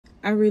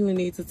I really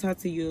need to talk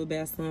to you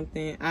about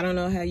something. I don't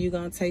know how you're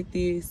going to take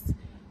this,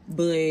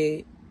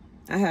 but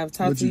I have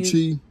talked to you.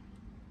 Cheat?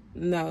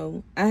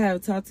 No, I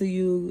have talked to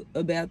you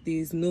about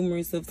this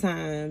numerous of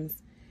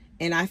times,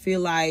 and I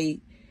feel like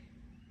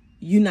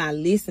you're not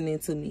listening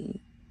to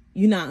me.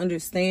 You're not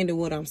understanding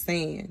what I'm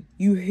saying.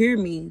 You hear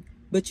me,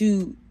 but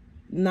you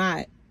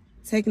not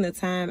taking the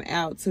time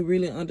out to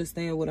really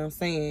understand what I'm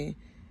saying.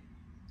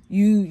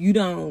 You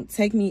don't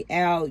take me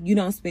out. You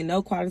don't spend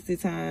no quality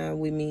time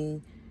with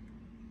me.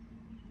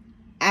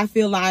 I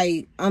feel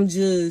like I'm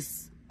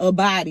just a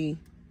body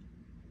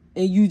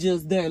and you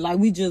just there. Like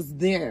we just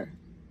there.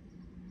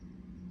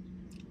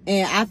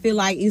 And I feel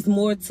like it's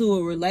more to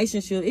a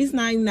relationship. It's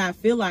not even I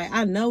feel like.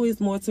 I know it's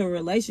more to a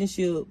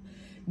relationship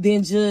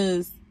than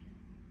just,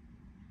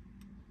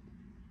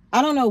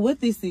 I don't know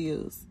what this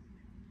is.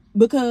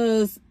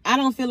 Because I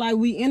don't feel like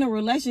we in a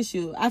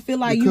relationship. I feel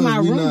like you my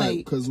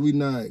roommate. Because we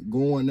not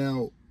going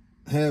out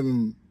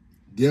having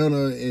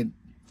dinner at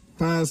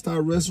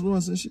five-star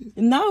restaurants and shit.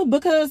 No,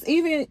 because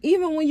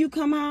even when you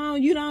come home,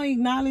 you don't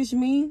acknowledge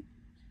me.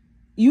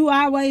 You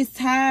always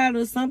tired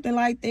or something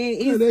like that.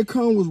 Yeah, that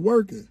come was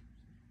working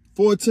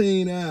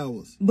 14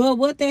 hours. But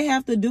what they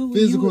have to do with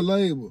physical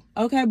labor.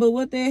 Okay, but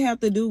what they have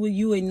to do with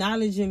you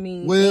acknowledging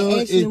me? Well,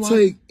 it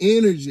take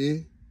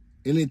energy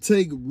and it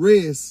take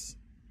rest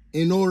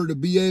in order to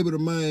be able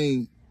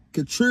to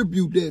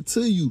contribute that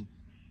to you.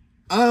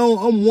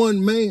 I'm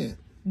one man.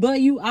 But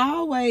you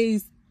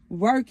always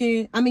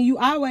working. I mean, you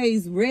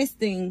always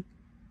resting.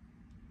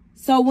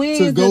 So when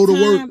to is go the to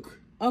time, work?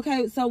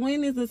 Okay, so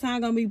when is the time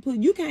gonna be put?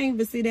 You can't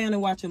even sit down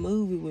and watch a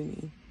movie with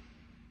me.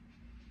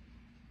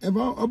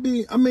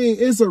 I mean,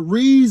 it's a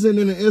reason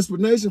and an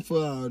explanation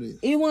for all this.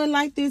 It wasn't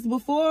like this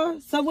before.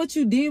 So what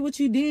you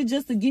did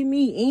just to get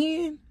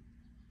me in?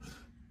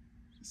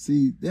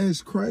 See,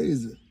 that's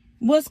crazy.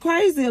 What's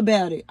crazy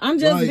about it? I'm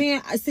just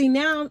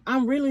now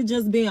I'm really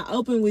just being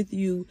open with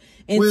you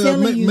and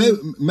telling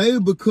you. Maybe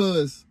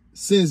because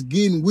since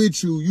getting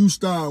with you, you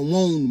start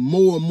wanting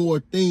more and more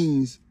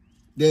things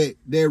that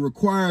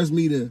requires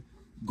me to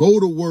go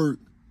to work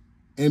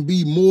and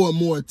be more and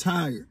more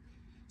tired.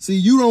 See,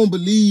 you don't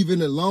believe in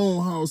the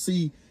long haul.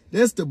 See,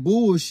 that's the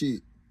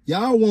bullshit.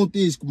 Y'all want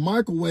this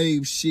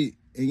microwave shit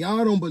and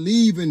y'all don't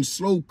believe in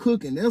slow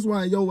cooking. That's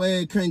why your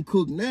ass can't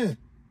cook now.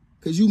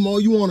 Cause you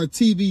want a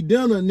TV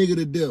dinner nigga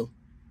to death.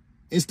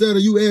 Instead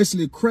of you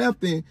actually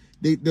crafting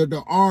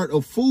the art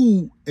of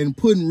food and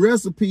putting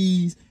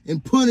recipes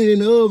and putting it in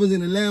the ovens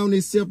and allowing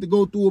itself to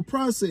go through a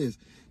process.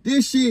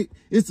 This shit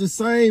is the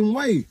same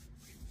way.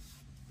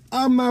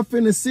 I'm not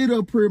finna sit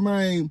up here,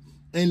 man,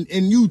 and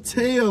you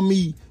tell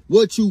me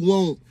what you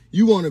want.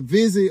 You want to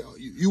visit,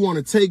 you want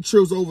to take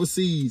trips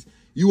overseas,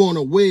 you want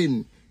a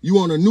wedding, you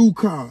want a new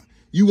car,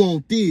 you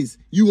want this,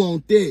 you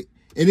want that.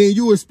 And then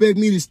you expect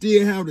me to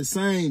still have the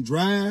same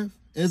drive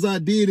as I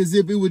did as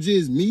if it was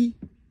just me?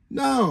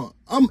 No,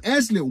 I'm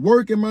actually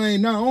working,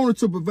 man, not only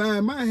to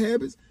provide my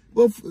habits,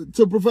 but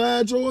to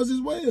provide yours as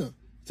well.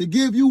 To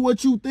give you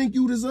what you think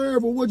you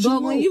deserve or what you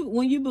want.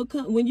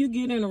 But when you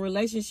get in a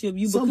relationship,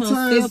 you become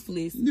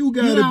selfless. You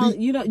gotta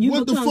be.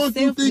 What the fuck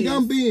you think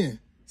I'm being?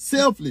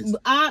 Selfless.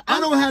 I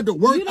don't have to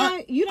work.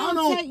 You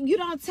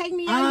don't take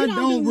me out. I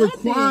don't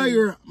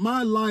require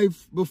my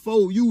life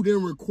before you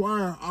didn't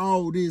require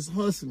all this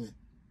hustling.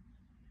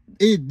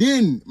 It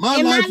didn't. My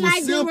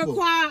life didn't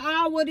require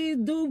all what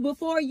it do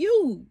before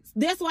you.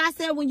 That's why I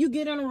said when you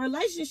get in a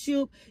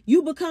relationship,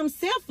 you become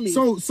selfless.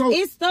 So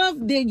it's stuff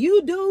that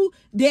you do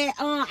that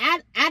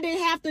I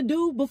didn't have to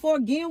do before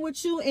getting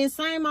with you, and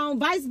same on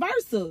vice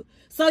versa.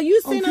 So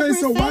you sitting up here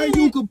saying, why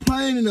you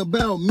complaining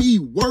about me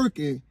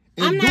working?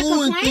 And I'm not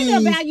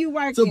complaining about you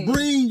working.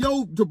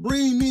 To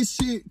bring this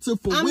shit to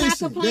fruition. I'm not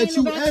complaining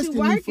about you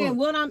working.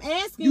 What I'm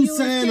asking you is,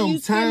 can you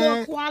spend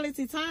more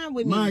quality time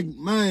with me?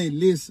 Man,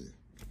 listen.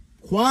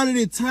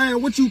 Quality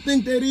time, what you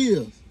think that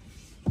is?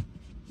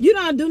 You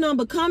don't do nothing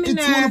but come in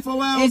there and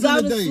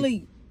go to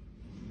sleep.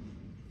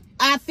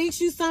 I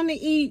fix you something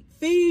to eat,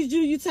 feed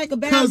you, you take a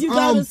bath, you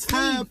go to sleep.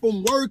 I'm tired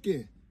from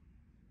working.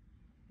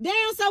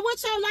 Damn, so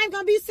what's your life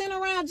gonna be sitting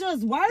around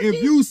just working?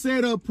 If you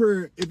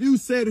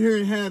sat here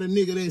and had a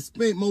nigga that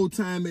spent more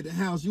time at the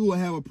house, you would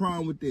have a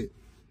problem with that.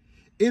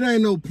 It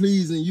ain't no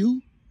pleasing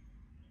you.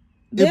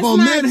 That's if I'm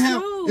not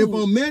at true. If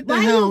I'm at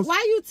the house,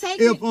 why you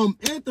taking? If I'm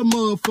at the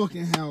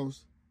motherfucking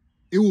house,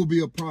 it will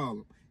be a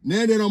problem.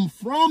 Now that I'm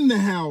from the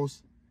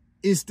house,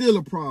 it's still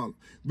a problem.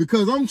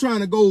 Because I'm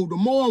trying to go, the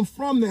more I'm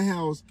from the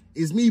house,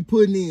 is me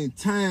putting in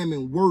time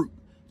and work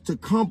to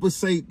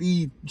compensate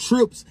these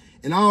trips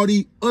and all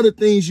these other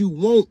things you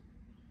want.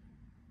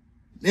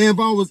 Now, if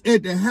I was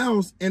at the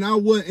house and I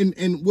wasn't,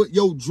 and what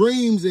your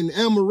dreams and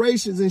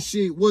admirations and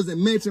shit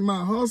wasn't matching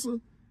my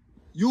hustle,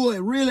 you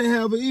would really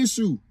have an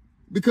issue.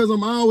 Because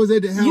I'm always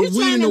at the house waiting to watch TV.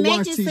 You're trying to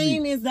make it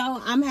seem as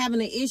though I'm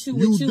having an issue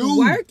with you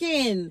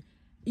working.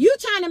 You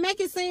trying to make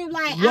it seem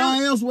like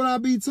why else would I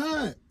be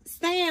tired?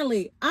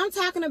 Stanley, I'm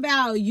talking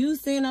about you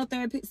sitting up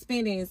there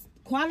spending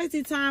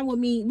quality time with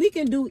me, we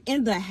can do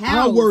in the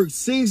house. I work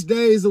 6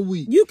 days a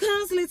week. You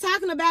constantly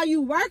talking about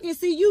you working.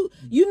 See, you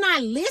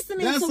not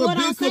listening to what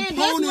I'm saying. That's a big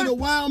component of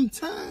why I'm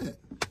tired.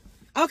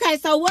 Okay,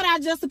 so what I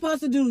just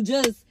supposed to do?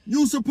 Just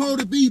you supposed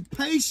to be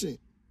patient,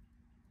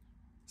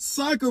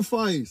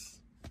 sacrifice,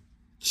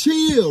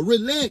 chill,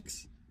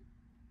 relax.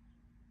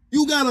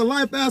 You got a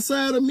life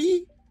outside of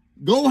me.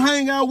 Go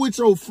hang out with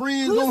your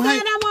friends. Who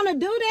said I want to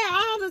do that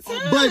all the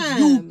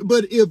time?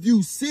 But if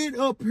you sit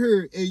up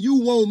here and you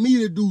want me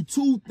to do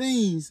two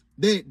things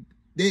that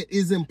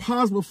is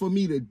impossible for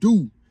me to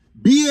do,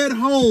 be at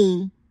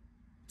home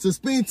to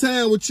spend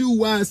time with you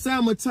while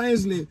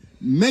simultaneously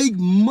make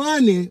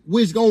money,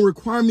 which gonna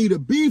require me to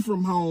be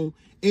from home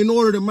in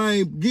order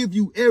to give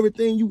you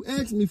everything you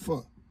ask me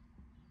for.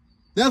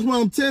 That's why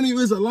I'm telling you,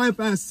 it's a life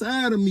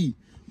outside of me.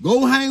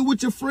 Go hang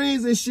with your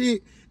friends and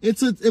shit.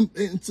 To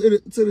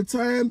the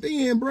time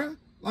being, bruh.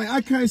 Like,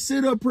 I can't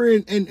sit up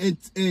here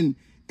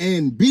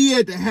and be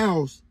at the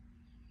house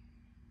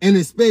and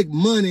expect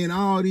money and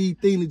all these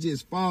things to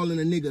just fall in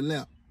a nigga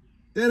lap.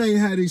 That ain't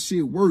how this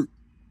shit work.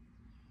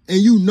 And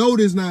you know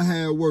this not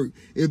how it work.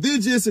 If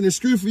it's just in the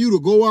street for you to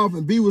go off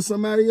and be with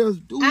somebody else,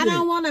 do that. I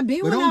don't want to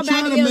be with nobody else. But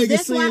I'm trying to make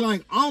it seem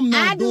like I'm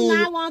not doing it. I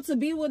do not want to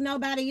be with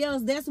nobody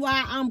else. That's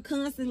why I'm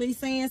constantly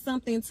saying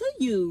something to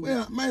you.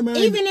 Well, man,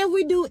 even if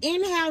we do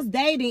in-house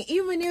dating,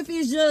 even if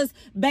it's just,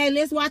 babe,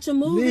 let's watch a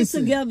movie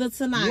together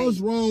tonight. What's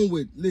wrong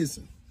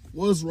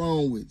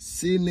with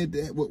sitting at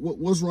the,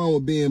 what's wrong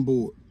with being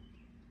bored?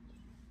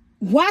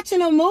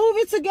 Watching a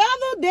movie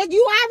together that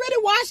you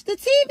already watched the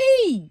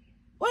TV.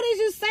 What is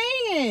you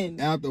saying?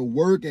 After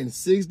working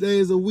 6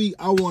 days a week,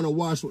 I want to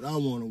watch what I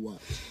want to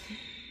watch.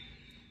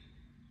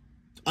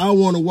 I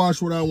want to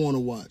watch what I want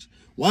to watch.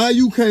 Why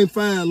you can't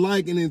find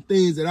liking in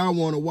things that I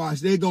want to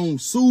watch? They're going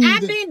to soothe.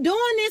 I've been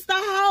doing this the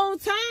whole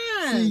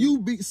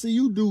time. See,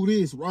 you do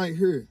this right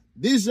here.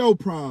 This your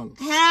problem.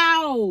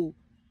 How?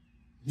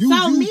 You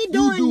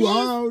do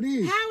all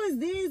this. How is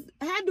this?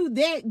 How do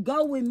that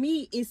go with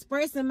me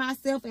expressing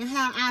myself and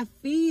how I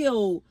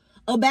feel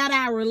about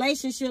our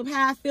relationship,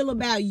 how I feel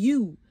about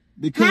you?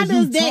 Because how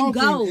does that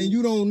go? And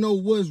you don't know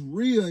what's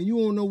real and you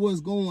don't know what's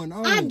going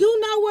on. I do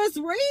know what's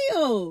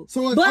real.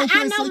 So, but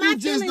I know so my you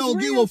just don't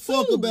give a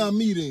fuck about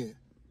me then.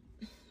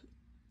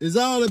 It's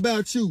all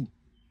about you.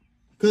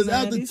 Because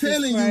after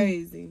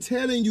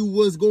telling you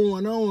what's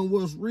going on and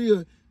what's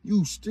real,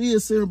 you still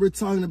sitting here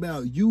talking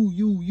about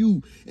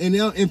you.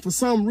 And for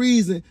some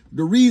reason,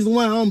 the reason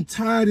why I'm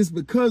tired is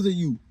because of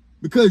you.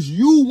 Because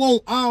you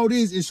want all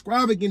this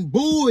extravagant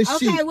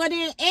bullshit. Okay, well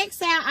then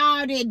X out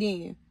all that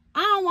then.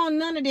 I don't want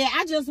none of that.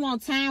 I just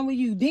want time with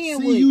you.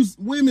 Then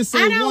women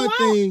say one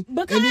thing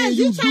and then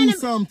you do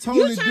something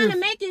totally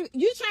different.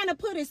 You trying to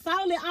put it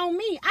solely on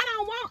me. I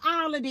don't want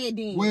all of that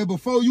then. Well,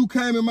 before you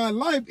came in my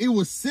life, it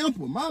was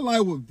simple. My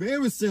life was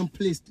very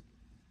simplistic.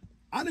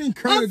 I didn't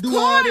care to do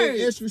all that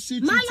extra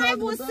shit. My life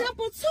was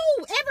simple too.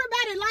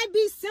 Everybody life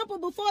be simple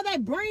before they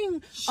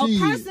bring a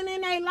person in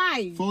their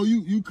life. For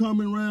you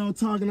coming around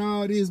talking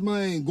all this,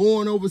 man,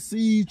 going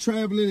overseas,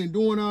 traveling and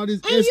doing all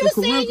this and extra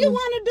you saying you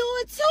want to do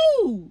it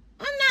too.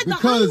 I'm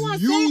not the only one.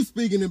 Because you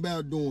speaking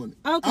about doing it.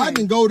 Okay. I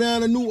can go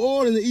down to New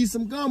Orleans and eat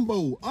some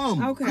gumbo.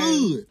 I'm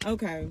good.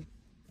 Okay.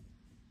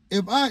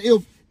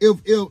 If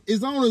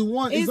it's only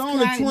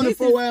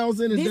 24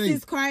 hours in a day. This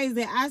is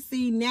crazy. I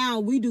see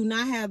now we do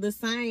not have the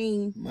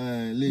same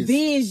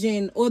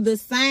vision or the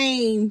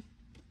same.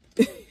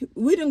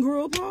 We done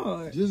grew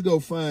apart. Just go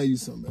find you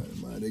somebody,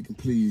 man, that can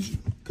please you.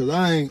 Cause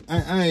I ain't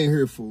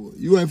here for it.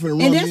 You ain't finna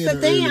run and me that's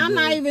the thing. I'm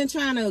not even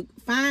trying to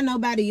find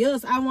nobody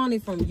else. I want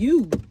it from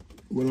you.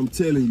 Well, I'm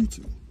telling you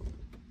to.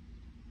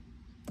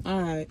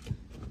 All right.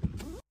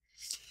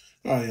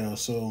 All right, y'all.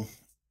 So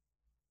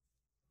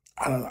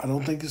I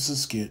don't think it's a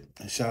skit.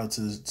 And shout out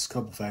to this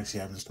couple of actually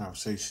having this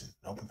conversation,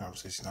 open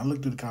conversation. I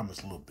looked through the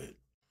comments a little bit.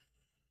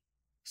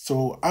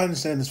 So I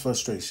understand this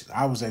frustration.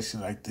 I was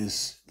actually like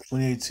this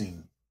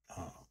 2018.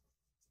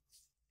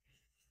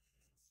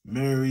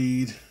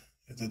 Married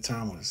at the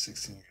time, I was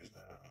 16 years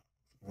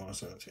now.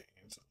 17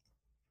 years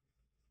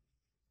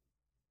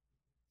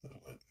old.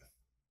 What?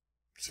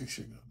 6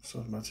 years ago. So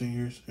about 10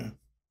 years. Yeah.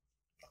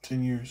 About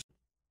 10 years.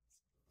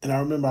 And I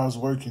remember I was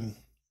working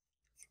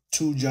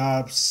 2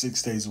 jobs,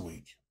 6 days a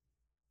week.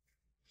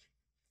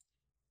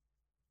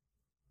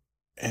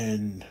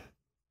 And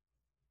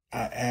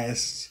I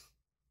asked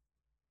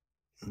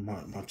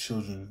my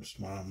children,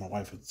 my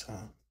wife at the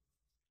time,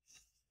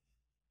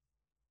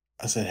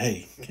 I said,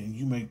 hey, can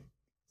you make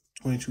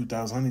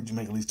 $22,000? I need you to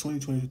make at least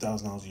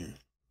 $22,000 a year.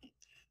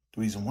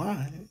 The reason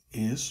why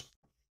is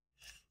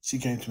she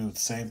came to me with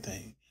the same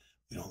thing.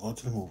 We don't go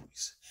to the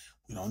movies.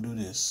 We don't do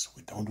this.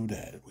 We don't do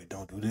that. We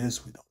don't do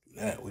this. We don't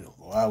do that. We don't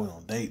go out. We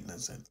don't date. And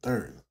that's the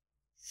third.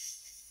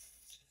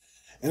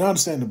 And I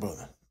understand the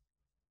brother.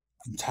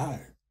 I'm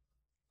tired.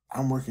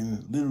 I'm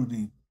working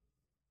literally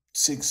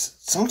 6,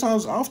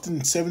 sometimes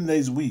often 7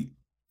 days a week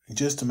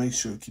just to make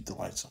sure to keep the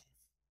lights on.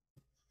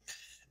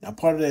 Now,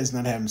 part of that is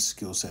not having the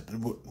skill set.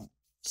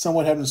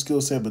 Somewhat having the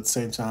skill set, but at the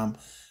same time,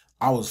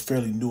 I was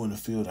fairly new in the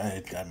field I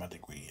had got my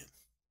degree in.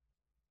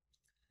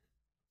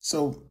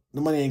 So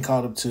the money ain't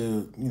caught up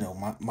to,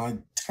 my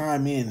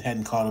time in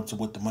hadn't caught up to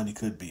what the money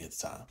could be at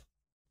the time.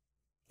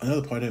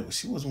 Another part of it was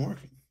she wasn't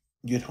working.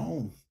 Get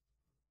home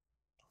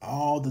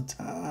all the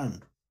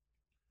time.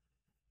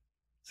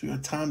 So you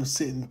got time to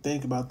sit and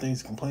think about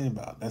things to complain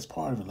about. That's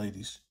part of it,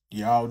 ladies.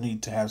 Y'all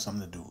need to have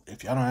something to do.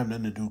 If y'all don't have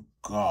nothing to do,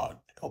 God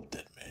help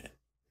that man.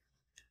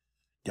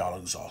 Y'all are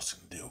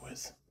exhausting to deal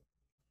with.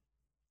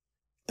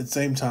 At the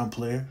same time,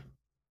 player,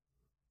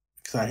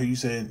 because I hear you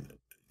saying,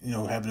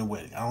 having a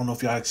wedding. I don't know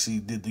if y'all actually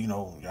did,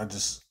 y'all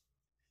just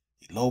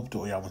eloped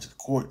or y'all went to the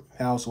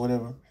courthouse or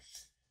whatever.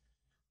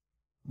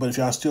 But if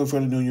y'all still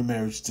fairly new in your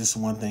marriage, this is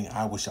one thing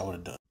I wish I would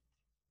have done.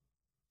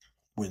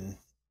 When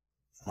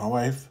my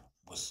wife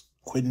was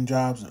quitting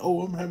jobs and,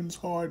 I'm having this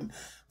hard, and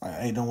like,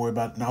 hey, don't worry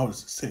about it. Now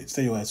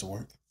stay your ass at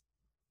work.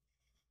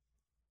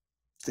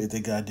 Stay at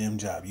that goddamn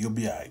job. You'll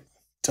be all right.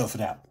 Tough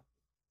it out.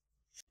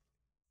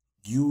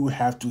 You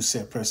have to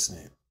set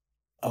precedent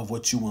of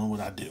what you want, what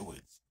I deal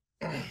with.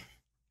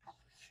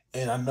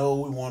 And I know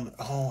we want,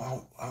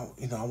 I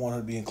want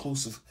her to be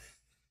inclusive.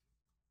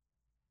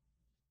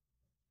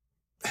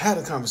 Had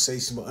a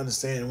conversation, but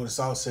understand when it's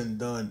all said and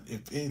done,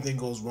 if anything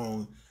goes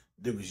wrong,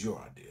 it was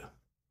your idea.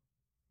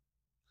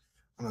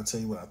 I'm not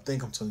telling you what I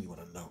think, I'm telling you what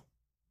I know.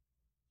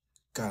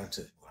 Gotta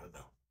tell you what I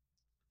know.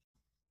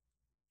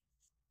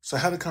 So I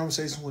had a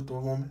conversation with the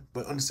woman,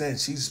 but understand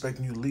she's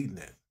expecting you to lead in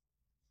that.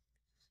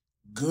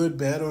 Good,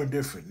 bad, or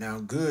indifferent. Now,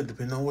 good,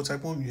 depending on what type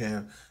of woman you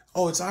have.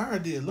 Oh, it's our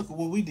idea. Look at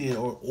what we did.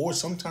 Or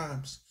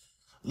sometimes,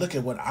 look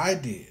at what I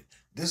did.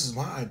 This is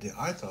my idea.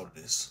 I thought of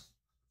this.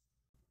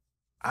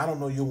 I don't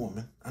know your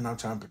woman, and I'm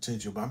trying to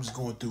pretend you, but I'm just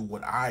going through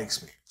what I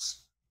experienced.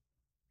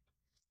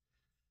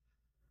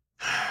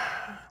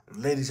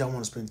 Ladies, y'all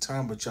want to spend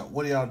time with y'all.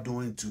 What are y'all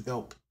doing to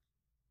help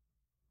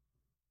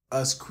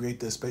us create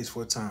that space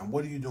for a time?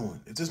 What are you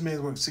doing? If this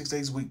man works 6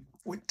 days a week,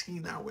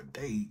 14-hour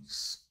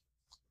days,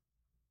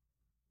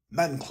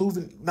 not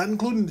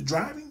including the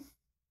driving,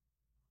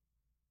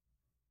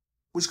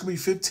 which could be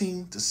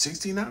 15 to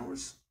 16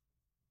 hours,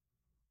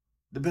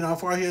 depending on how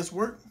far he has to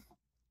work,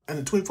 and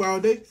a 24-hour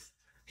day,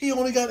 he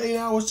only got 8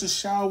 hours to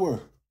shower,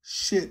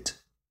 shit,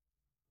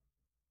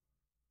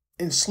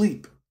 and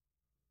sleep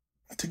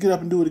to get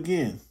up and do it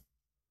again.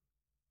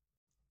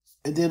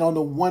 And then on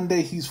the one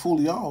day he's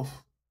fully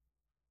off,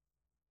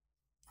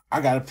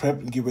 I gotta prep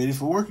and get ready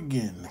for work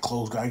again. The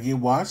clothes gotta get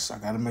washed. I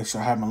gotta make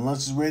sure I have my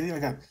lunches ready.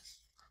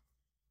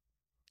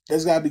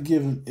 There's gotta be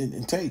give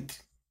and take.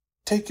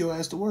 Take your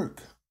ass to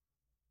work.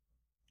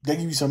 They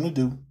give you something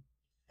to do.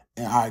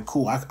 And all right,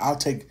 cool. I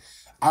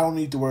don't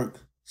need to work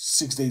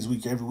 6 days a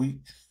week every week.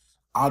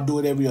 I'll do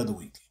it every other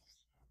week.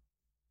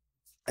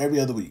 Every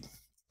other week.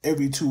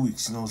 Every 2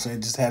 weeks, you know what I'm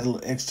saying? Just had a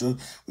little extra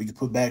we could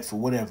put back for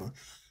whatever.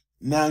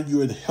 Now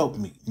you're the help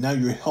me. Now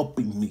you're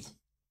helping me.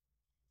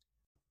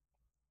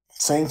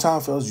 Same time,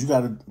 fellas, you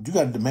gotta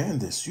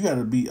demand this. You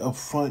gotta be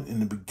upfront in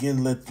the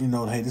beginning, let you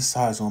know, hey, this is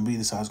how it's gonna be,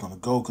 this is how it's gonna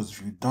go. Because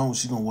if you don't,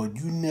 she's gonna, well,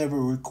 you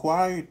never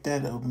required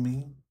that of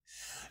me.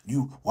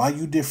 Why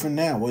you different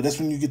now? Well, that's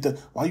when you get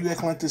why you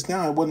acting like this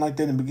now? It wasn't like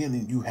that in the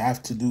beginning. You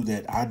have to do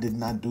that. I did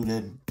not do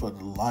that for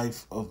the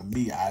life of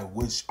me. I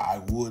wish I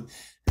would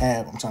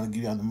have. I'm trying to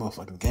give you the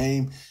motherfucking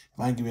game. If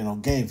I ain't give you no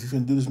game, if you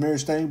finna do this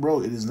marriage thing,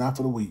 bro, it is not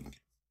for the weak.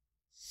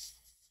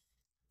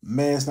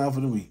 Man, it's not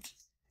for the weak.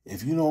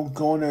 If you don't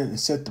go in there and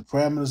set the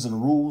parameters and the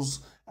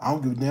rules, I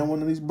don't give a damn what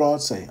these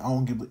broads say. I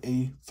don't give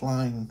a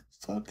flying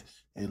fuck,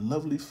 a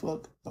lovely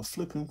fuck, a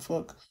flipping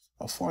fuck,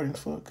 a farting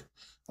fuck,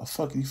 a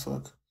fuckity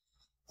fuck,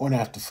 or an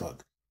after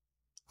fuck.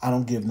 I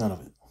don't give none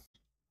of it.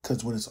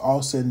 Because when it's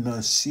all said and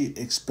done, she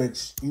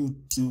expects you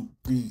to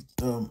be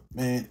the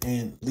man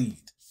and lead.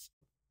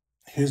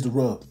 Here's the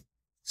rub.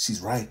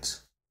 She's right.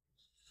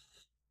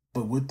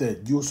 But with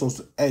that, you're supposed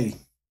to, hey,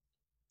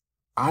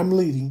 I'm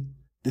leading.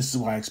 This is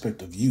what I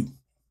expect of you.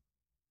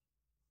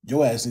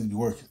 Your ass needs to be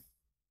working.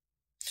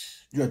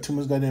 You got too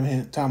much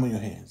goddamn time on your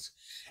hands.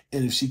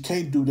 And if she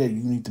can't do that,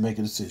 you need to make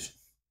a decision.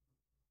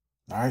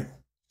 All right?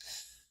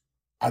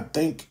 I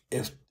think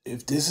if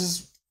this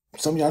is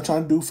something y'all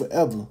trying to do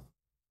forever,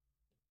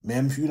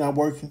 ma'am, if you're not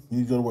working, you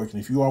need to go to work.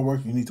 And if you are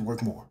working, you need to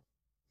work more.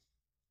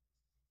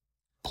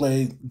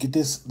 Get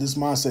this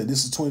mindset.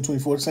 This is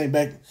 2024. This ain't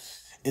back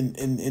in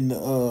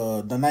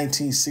the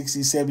 1960s,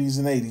 70s,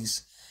 and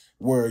 80s,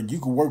 where you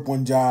could work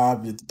one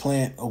job at the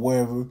plant or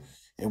wherever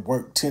and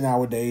work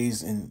 10-hour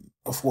days and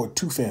afford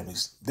 2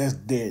 families. That's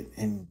dead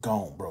and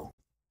gone, bro.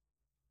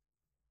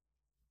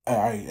 All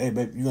right, hey,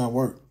 babe, you gotta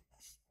work.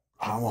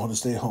 I want her to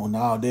stay home.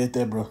 Nah, dead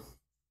that, bro.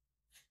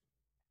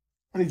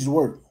 I need you to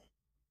work.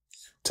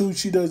 2,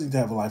 she does need to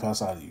have a life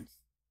outside of you.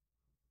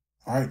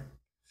 All right?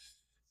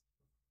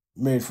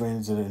 Married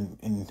friends that are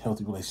in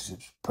healthy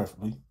relationships,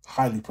 preferably.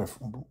 Highly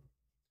preferable.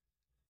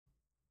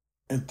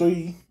 And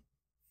 3,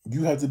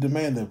 you have to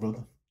demand that,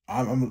 brother.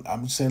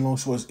 I'm saying long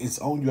short, it's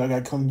on you. I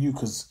gotta come to you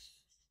because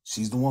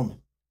she's the woman.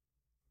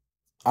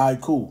 All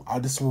right, cool.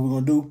 This is what we're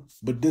gonna do,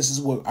 but this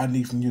is what I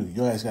need from you.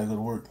 Your ass gotta go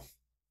to work.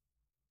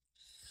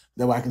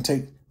 That way I can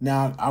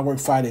now I work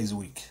 5 days a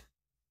week,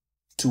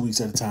 2 weeks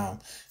at a time,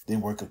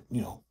 then work,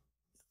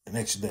 an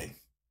extra day.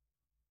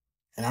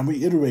 And I'm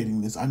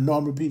reiterating this. I know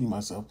I'm repeating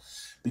myself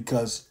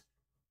because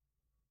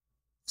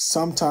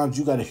sometimes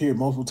you got to hear it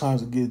multiple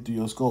times to get it through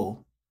your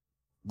skull.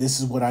 This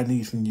is what I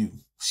need from you.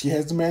 She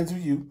has demands of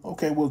you.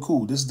 Okay, well,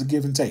 cool. This is the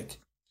give and take.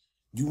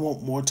 You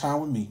want more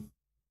time with me,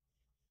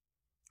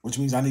 which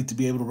means I need to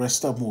be able to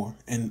rest up more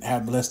and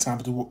have less time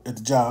at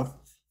the job.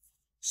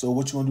 So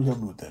what you gonna do to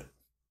help me with that?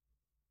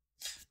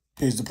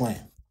 Here's the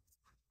plan.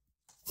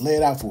 Lay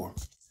it out for her.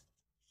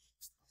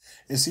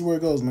 And see where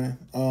it goes, man.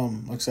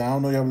 Like I said, I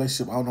don't know your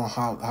relationship. I don't know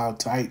how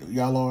tight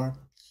y'all are.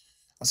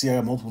 I see I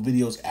got multiple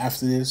videos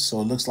after this,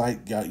 so it looks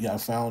like y'all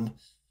found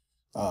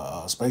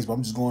space, but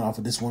I'm just going off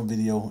of this one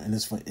video, and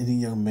it's for any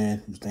young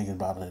man who's thinking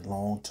about a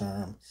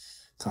long-term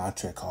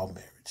contract called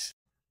marriage.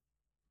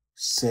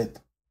 Set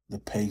the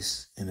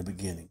pace in the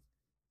beginning.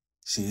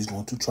 She is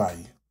going to try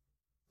you.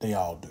 They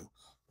all do.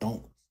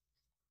 Don't.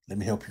 Let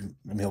me help you.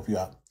 Let me help you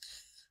out.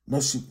 No,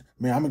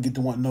 man, I'm gonna get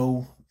the one.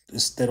 No,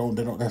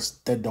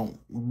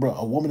 bro.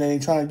 A woman that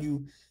ain't trying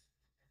you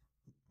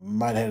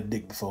might have had a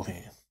dick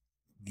beforehand.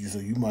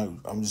 You might.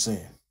 I'm just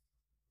saying.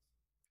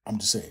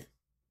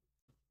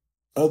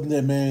 Other than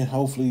that, man,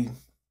 hopefully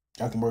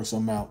I can work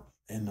something out,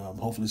 and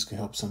hopefully this can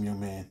help some young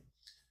man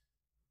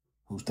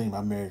who's thinking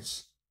about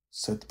marriage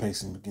set the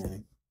pace in the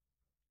beginning.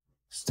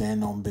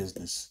 Stand on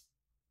business.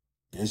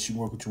 Yes, you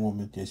work with your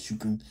woman. Yes, you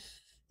can,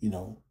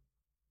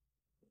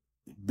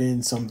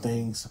 bend some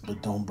things,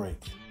 but don't break.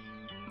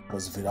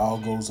 Because if it all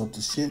goes up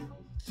to shit,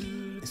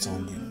 it's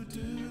on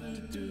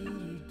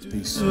you.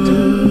 Peace. Good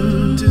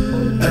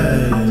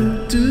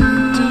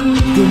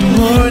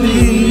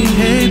morning.